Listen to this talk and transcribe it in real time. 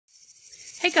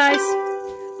Hey guys,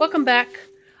 welcome back.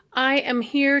 I am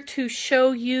here to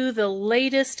show you the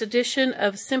latest edition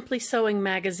of Simply Sewing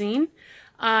magazine.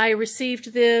 I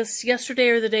received this yesterday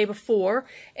or the day before,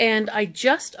 and I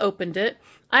just opened it.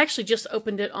 I actually just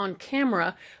opened it on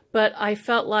camera, but I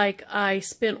felt like I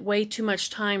spent way too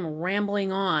much time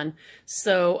rambling on,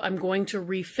 so I'm going to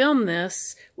refilm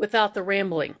this without the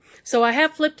rambling. So I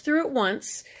have flipped through it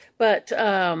once, but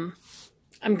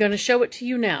I'm going to show it to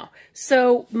you now.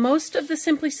 So most of the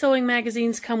Simply Sewing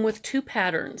magazines come with two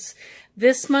patterns.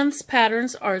 This month's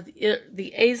patterns are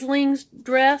the Aisling's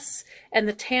dress and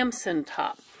the Tamsin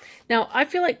top. Now I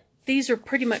feel like these are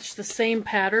pretty much the same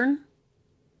pattern.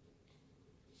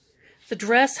 The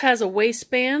dress has a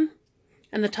waistband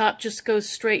and the top just goes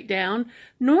straight down.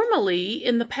 Normally,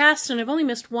 in the past, and I've only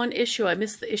missed one issue, I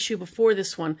missed the issue before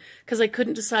this one because I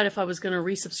couldn't decide if I was going to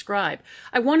resubscribe.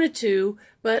 I wanted to,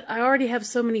 but I already have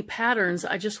so many patterns,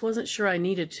 I just wasn't sure I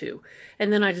needed to.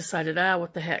 And then I decided,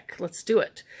 what the heck, let's do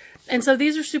it. And so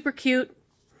these are super cute.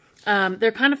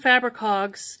 They're kind of fabric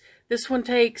hogs. This one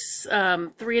takes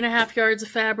 3.5 yards of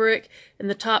fabric, and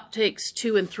the top takes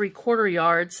 2 3/4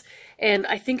 yards. And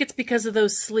I think it's because of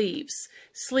those sleeves.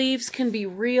 Sleeves can be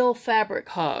real fabric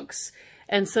hogs.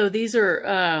 And so these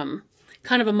are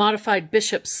kind of a modified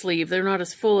bishop sleeve. They're not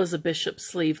as full as a bishop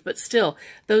sleeve, but still,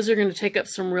 those are going to take up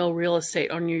some real estate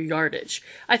on your yardage.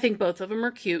 I think both of them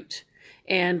are cute,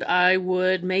 and I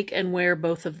would make and wear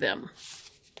both of them.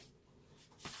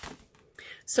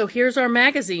 So here's our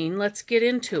magazine. Let's get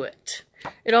into it.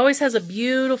 It always has a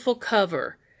beautiful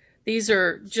cover. These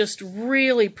are just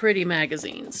really pretty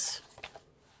magazines.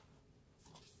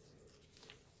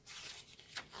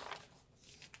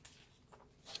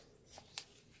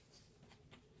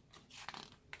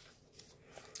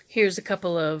 Here's a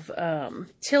couple of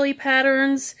Tilly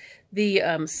patterns, the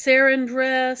Sarin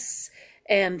dress,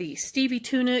 and the Stevie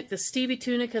tunic. The Stevie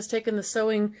tunic has taken the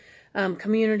sewing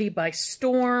community by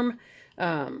storm.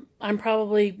 I'm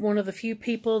probably one of the few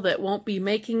people that won't be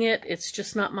making it. It's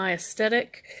just not my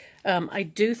aesthetic. I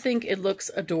do think it looks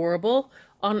adorable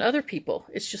on other people.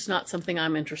 It's just not something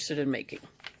I'm interested in making.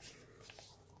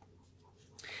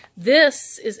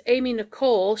 This is Amy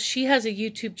Nicole. She has a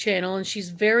YouTube channel and she's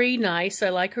very nice. I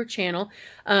like her channel.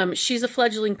 She's a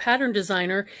fledgling pattern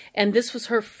designer, and this was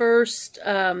her first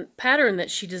pattern that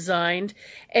she designed.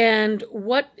 And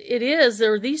what it is,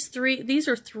 these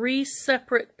are three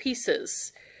separate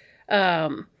pieces.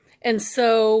 And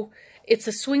so it's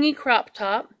a swingy crop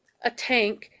top, a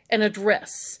tank, and a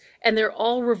dress, and they're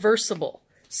all reversible.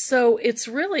 So it's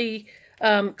really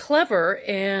clever,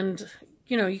 and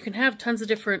you know, you can have tons of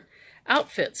different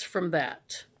outfits from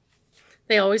that.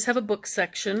 They always have a book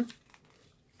section.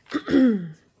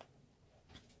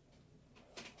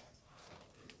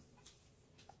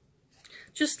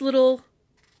 Just little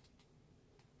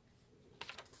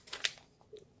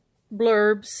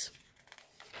blurbs.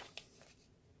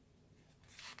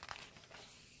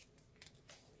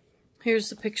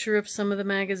 Here's a picture of some of the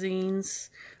magazines.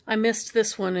 I missed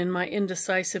this one in my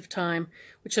indecisive time,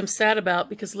 which I'm sad about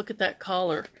because look at that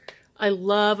collar. I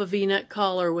love a V-neck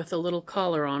collar with a little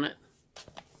collar on it.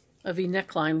 A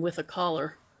V-neckline with a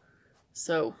collar.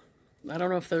 So I don't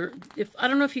know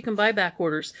if you can buy back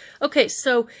orders. Okay,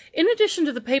 so in addition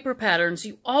to the paper patterns,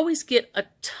 you always get a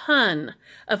ton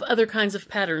of other kinds of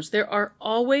patterns. There are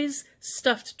always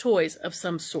stuffed toys of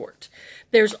some sort.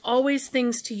 There's always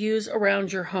things to use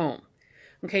around your home.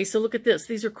 Okay, so look at this.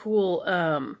 These are cool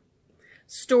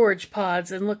storage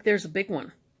pods, and look, there's a big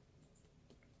one.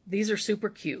 These are super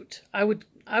cute. I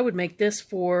would make this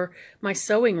for my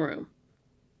sewing room.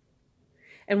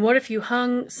 And what if you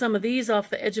hung some of these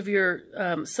off the edge of your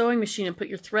sewing machine and put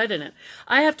your thread in it?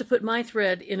 I have to put my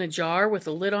thread in a jar with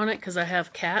a lid on it because I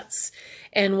have cats.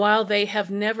 And while they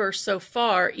have never so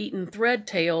far eaten thread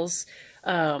tails,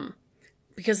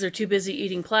 because they're too busy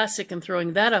eating plastic and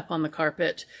throwing that up on the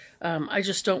carpet, I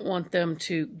just don't want them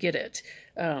to get it.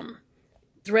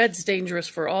 Thread's dangerous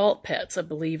for all pets. I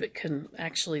believe it can,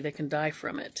 actually, they can die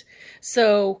from it.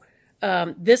 So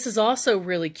this is also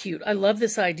really cute. I love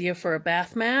this idea for a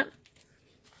bath mat.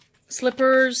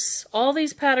 Slippers, all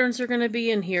these patterns are going to be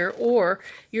in here, or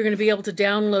you're going to be able to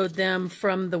download them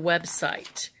from the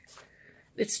website.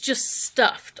 It's just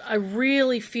stuffed. I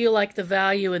really feel like the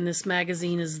value in this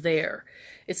magazine is there.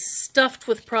 It's stuffed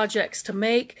with projects to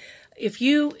make. If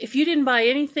you didn't buy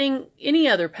any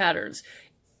other patterns,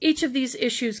 each of these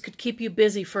issues could keep you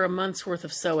busy for a month's worth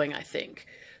of sewing, I think.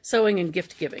 Sewing and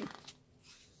gift giving.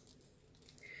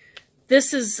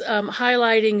 This is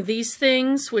highlighting these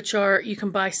things, which are, you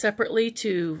can buy separately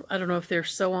to, I don't know if they're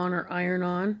sew on or iron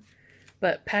on,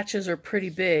 but patches are pretty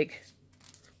big.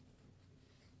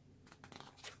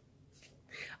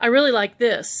 I really like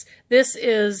this. This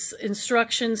is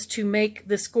instructions to make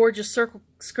this gorgeous circle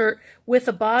skirt with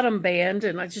a bottom band,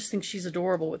 and I just think she's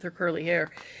adorable with her curly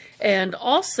hair. And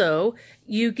also,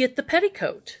 you get the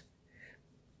petticoat.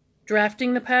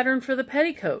 Drafting the pattern for the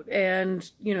petticoat,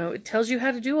 and, you know, it tells you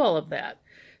how to do all of that.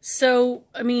 So,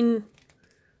 I mean,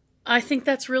 I think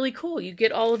that's really cool. You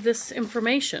get all of this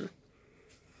information.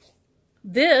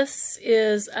 This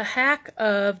is a hack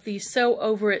of the Sew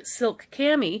Over It Silk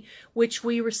Cami, which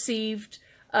we received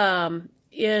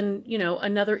in, you know,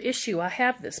 another issue. I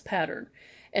have this pattern,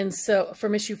 and so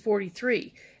from issue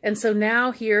 43. And so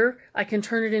now here I can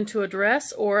turn it into a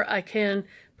dress, or I can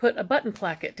put a button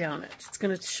placket down it. It's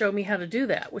going to show me how to do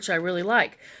that, which I really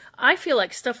like. I feel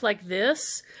like stuff like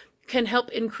this can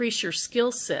help increase your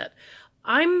skill set.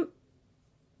 I'm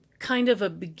kind of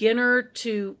a beginner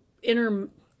to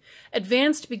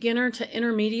advanced beginner to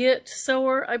intermediate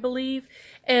sewer, I believe.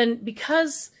 And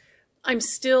because I'm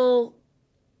still,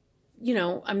 you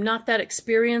know, I'm not that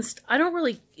experienced, I don't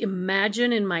really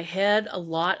imagine in my head a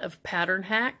lot of pattern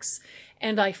hacks.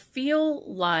 And I feel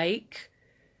like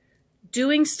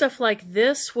doing stuff like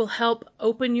this will help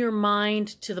open your mind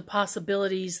to the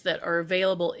possibilities that are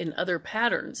available in other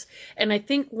patterns. And I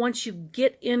think once you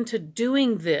get into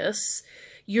doing this,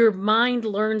 your mind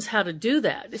learns how to do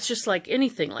that. It's just like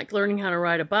anything, like learning how to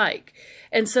ride a bike.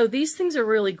 And so these things are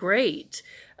really great,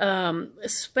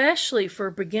 especially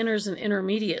for beginners and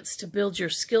intermediates, to build your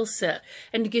skill set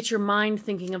and to get your mind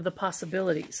thinking of the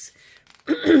possibilities.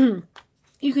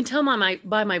 You can tell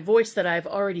by my voice that I've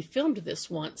already filmed this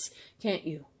once, can't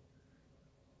you?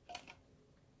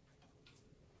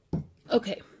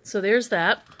 Okay, so there's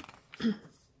that.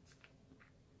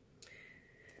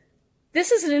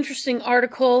 This is an interesting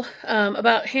article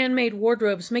about handmade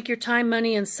wardrobes. Make your time,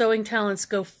 money, and sewing talents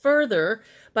go further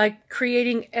by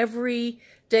creating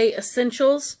everyday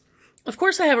essentials. Of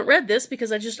course, I haven't read this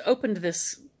because I just opened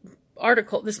this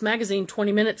article, this magazine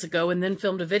 20 minutes ago, and then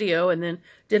filmed a video, and then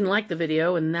didn't like the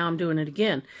video, and now I'm doing it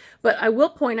again. But I will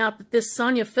point out that this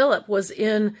Sonia Phillip was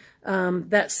in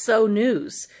that Sew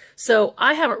News. So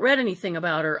I haven't read anything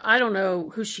about her. I don't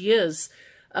know who she is.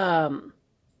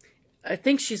 I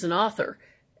think she's an author,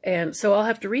 and so I'll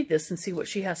have to read this and see what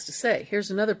she has to say.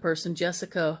 Here's another person,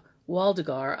 Jessica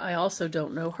Waldegar. I also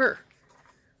don't know her.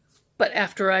 But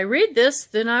after I read this,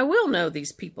 then I will know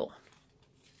these people.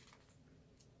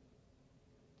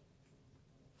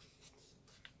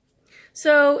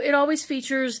 So it always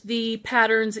features the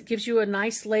patterns. It gives you a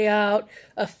nice layout,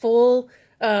 a full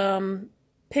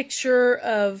picture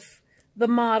of the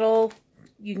model.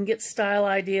 You can get style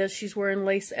ideas. She's wearing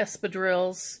lace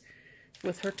espadrilles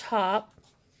with her top.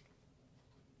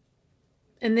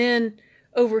 And then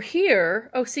over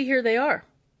here, oh, see, here they are.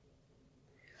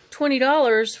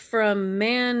 $20 from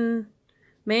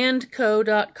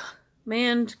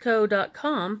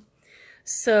mandco.com.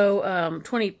 So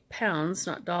 20 pounds,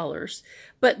 not dollars.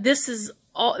 But this is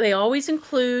all, they always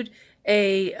include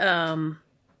a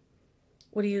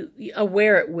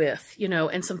wear it with, you know,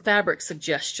 and some fabric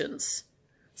suggestions.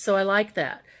 So I like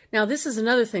that. Now, this is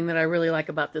another thing that I really like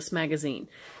about this magazine.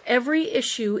 Every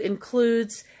issue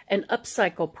includes an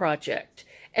upcycle project.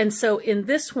 And so in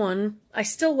this one, I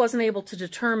still wasn't able to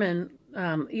determine,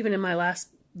 even in my last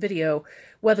video,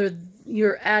 whether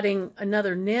you're adding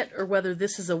another knit or whether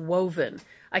this is a woven.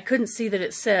 I couldn't see that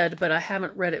it said, but I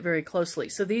haven't read it very closely.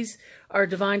 So these are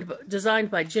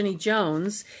designed by Jenny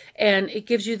Jones, and it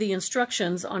gives you the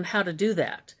instructions on how to do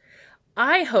that.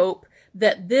 I hope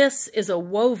that this is a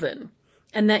woven,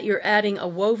 and that you're adding a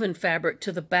woven fabric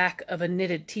to the back of a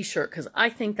knitted t-shirt, because I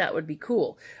think that would be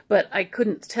cool. But I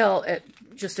couldn't tell at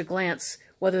just a glance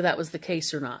whether that was the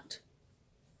case or not.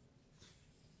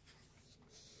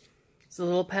 It's a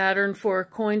little pattern for a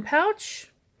coin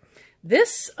pouch.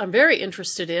 This I'm very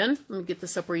interested in. Let me get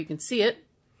this up where you can see it.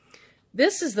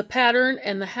 This is the pattern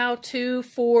and the how-to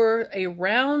for a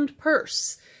round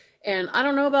purse. And I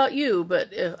don't know about you, but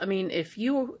if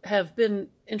you have been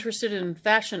interested in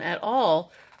fashion at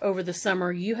all over the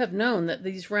summer, you have known that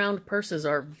these round purses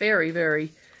are very,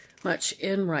 very much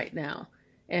in right now.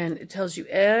 And it tells you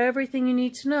everything you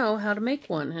need to know how to make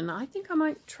one. And I think I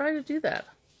might try to do that.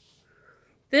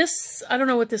 This, I don't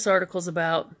know what this article's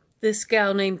about. This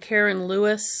gal named Karen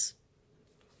Lewis.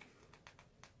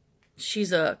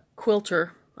 She's a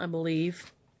quilter, I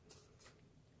believe.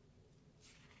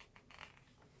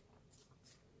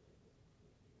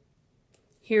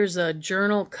 Here's a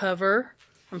journal cover.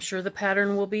 I'm sure the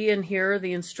pattern will be in here,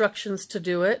 the instructions to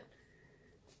do it.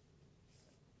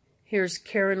 Here's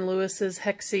Karen Lewis's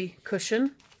Hexie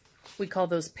cushion. We call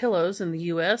those pillows in the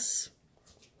U.S.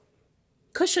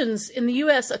 Cushions, in the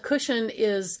U.S., a cushion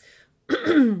is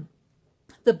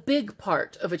the big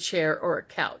part of a chair or a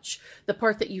couch, the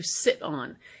part that you sit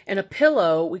on. And a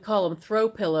pillow, we call them throw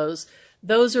pillows.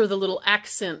 Those are the little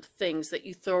accent things that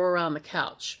you throw around the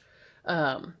couch.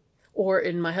 Or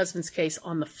in my husband's case,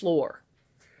 on the floor.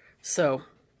 So,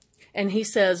 and he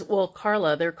says, well,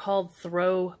 Carla, they're called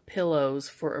throw pillows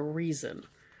for a reason.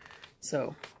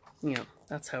 So, you know,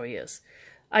 that's how he is.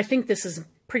 I think this is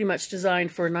pretty much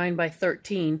designed for a 9 by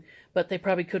 13, but they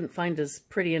probably couldn't find as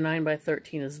pretty a 9 by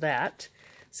 13 as that.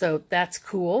 So that's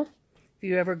cool. If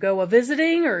you ever go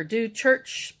a-visiting or do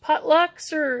church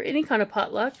potlucks or any kind of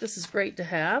potluck, this is great to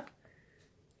have.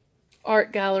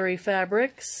 Art Gallery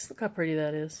Fabrics. Look how pretty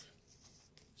that is.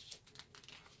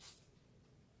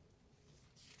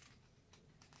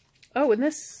 Oh, and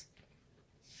this...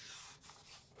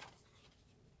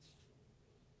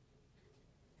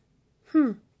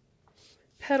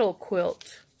 Petal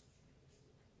quilt.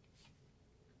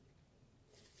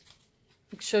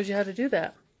 It shows you how to do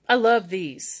that. I love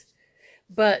these.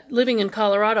 But living in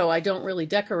Colorado, I don't really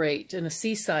decorate in a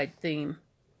seaside theme.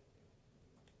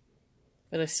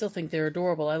 But I still think they're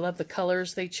adorable. I love the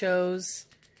colors they chose.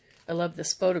 I love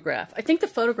this photograph. I think the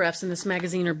photographs in this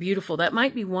magazine are beautiful. That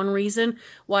might be one reason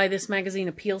why this magazine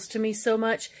appeals to me so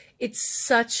much. It's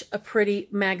such a pretty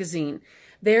magazine.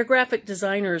 Their graphic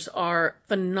designers are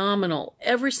phenomenal.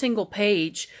 Every single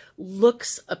page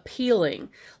looks appealing.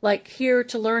 Like here,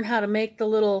 to learn how to make the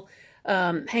little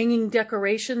hanging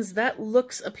decorations, that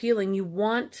looks appealing. You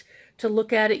want to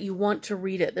look at it. You want to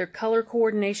read it. Their color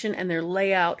coordination and their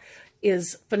layout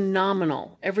is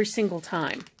phenomenal every single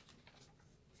time.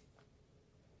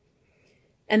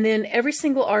 And then every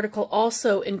single article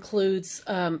also includes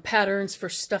patterns for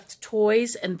stuffed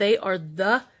toys, and they are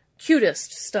the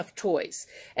cutest stuffed toys.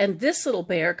 And this little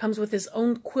bear comes with his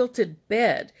own quilted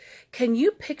bed. Can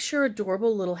you picture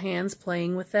adorable little hands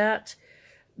playing with that?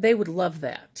 They would love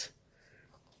that.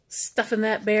 Stuffing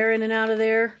that bear in and out of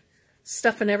there,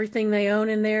 stuffing everything they own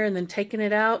in there, and then taking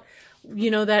it out.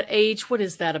 You know, that age, what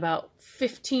is that, about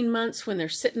 15 months, when they're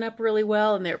sitting up really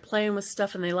well and they're playing with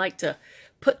stuff and they like to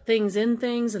put things in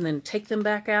things and then take them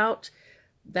back out.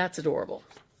 That's adorable.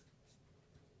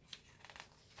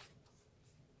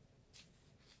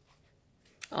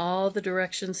 All the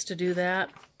directions to do that.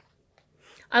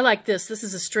 I like this. This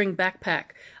is a string backpack.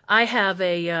 I have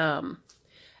a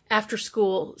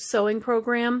after-school sewing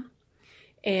program,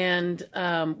 and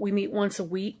we meet once a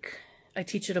week. I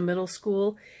teach at a middle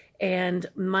school, and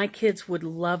my kids would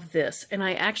love this. And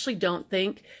I actually don't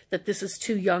think that this is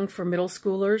too young for middle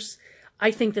schoolers.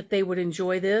 I think that they would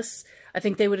enjoy this. I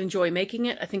think they would enjoy making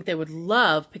it. I think they would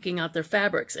love picking out their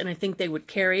fabrics, and I think they would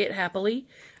carry it happily.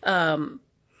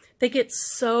 They get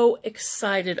so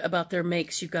excited about their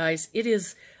makes, you guys. It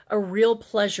is a real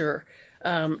pleasure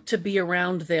to be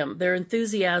around them. Their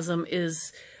enthusiasm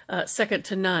is second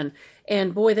to none.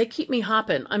 And boy, they keep me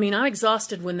hopping. I mean, I'm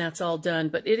exhausted when that's all done,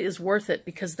 but it is worth it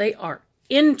because they are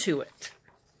into it.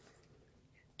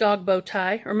 Dog bow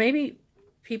tie, or maybe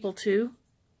people too.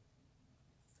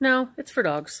 No, it's for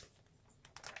dogs.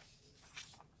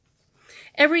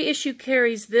 Every issue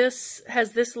carries this,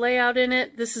 has this layout in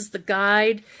it. This is the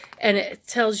guide, and it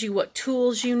tells you what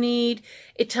tools you need.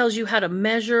 It tells you how to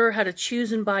measure, how to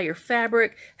choose and buy your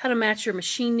fabric, how to match your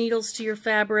machine needles to your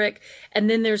fabric. And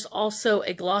then there's also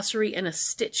a glossary and a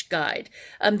stitch guide.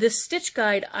 This stitch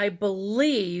guide, I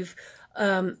believe,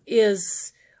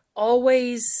 is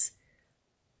always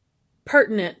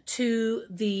pertinent to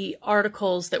the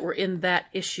articles that were in that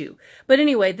issue. But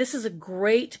anyway, this is a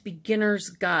great beginner's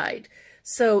guide.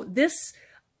 So this,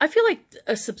 I feel like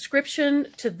a subscription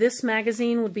to this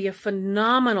magazine would be a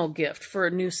phenomenal gift for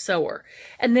a new sewer.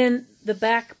 And then the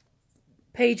back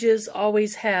pages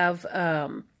always have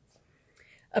a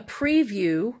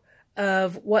preview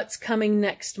of what's coming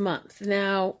next month.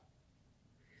 Now,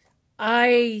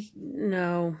 I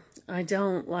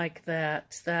don't like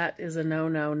that. That is a no,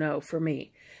 no, no for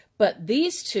me. But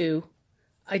these two,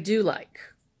 I do like.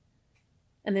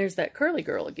 And there's that curly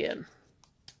girl again.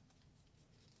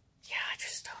 Yeah, I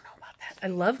just don't know about that. I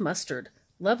love mustard.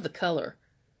 Love the color.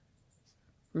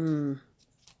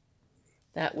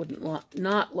 That wouldn't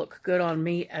not look good on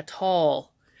me at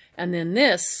all. And then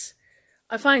this,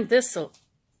 I find this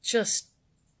just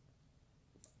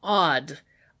odd.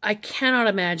 I cannot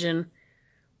imagine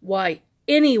why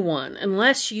anyone,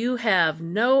 unless you have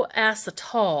no ass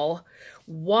at all,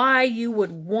 why you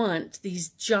would want these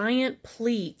giant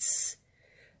pleats.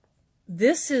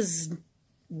 This is,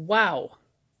 wow.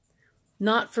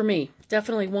 Not for me.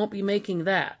 Definitely won't be making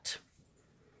that.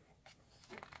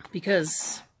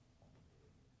 Because,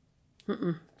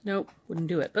 nope, wouldn't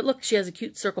do it. But look, she has a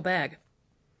cute circle bag.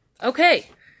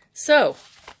 Okay, So,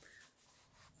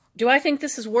 do I think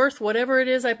this is worth whatever it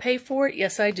is I pay for it?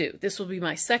 Yes, I do. This will be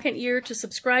my second year to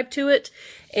subscribe to it,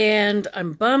 and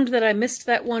I'm bummed that I missed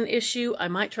that one issue. I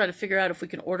might try to figure out if we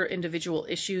can order individual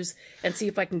issues and see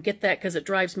if I can get that, because it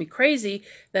drives me crazy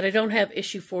that I don't have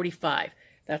issue 45.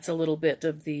 That's a little bit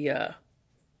of the,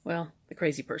 well, the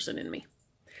crazy person in me.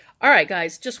 All right,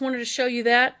 guys, just wanted to show you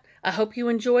that. I hope you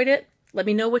enjoyed it. Let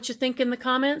me know what you think in the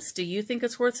comments. Do you think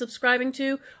it's worth subscribing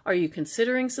to? Are you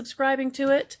considering subscribing to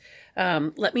it?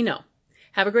 Let me know.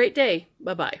 Have a great day.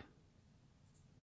 Bye-bye.